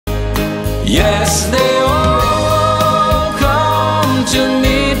Yes, they all come to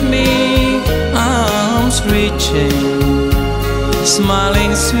meet me, arms reaching,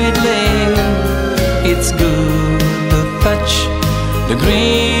 smiling sweetly. It's good to touch the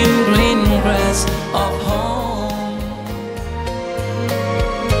green, green grass of home.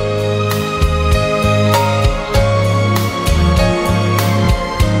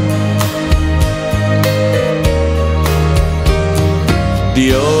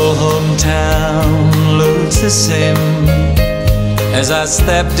 The old hometown looks the same as I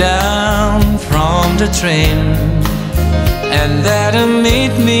step down from the train, and there to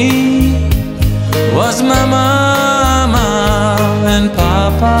meet me was my mama and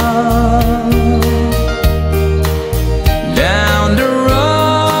papa. Down the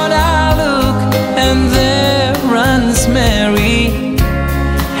road I look, and there runs Mary,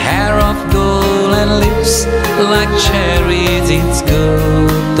 hair of gold and lips like cherries. It's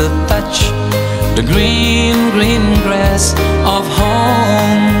good to touch the green, green grass of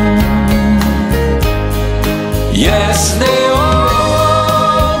home. Yes, they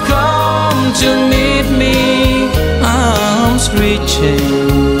all come to meet me, arms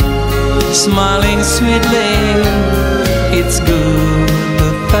reaching, smiling sweetly. It's good to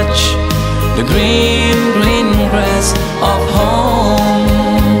touch the green, green grass of home.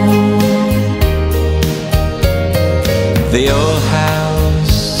 The old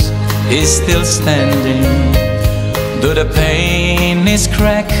house is still standing, though the paint is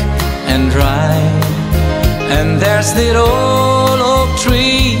cracked and dry. And there's that old oak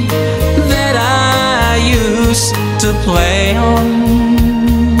tree that I used to play on.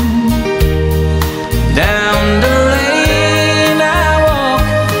 Down the lane I walk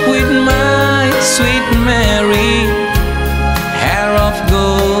with my sweet Mary, hair of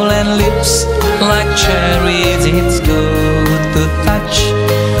gold and lips like cherries. It's good to touch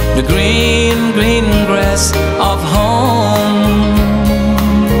the green, green grass of home.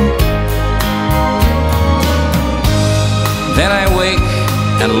 Then I wake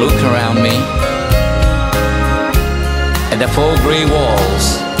and look around me at the four grey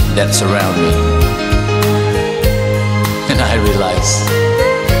walls that surround me, and I realize,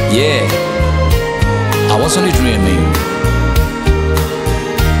 yeah, I was only dreaming.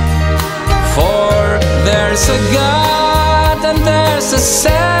 For there's a God and there's a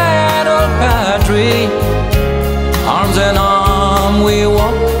sad old padre, arms in arm we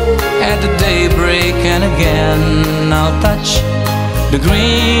walk at the daybreak, and again I'll touch the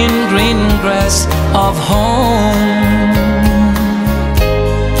green, green grass of home.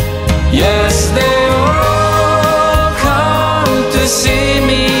 Yeah.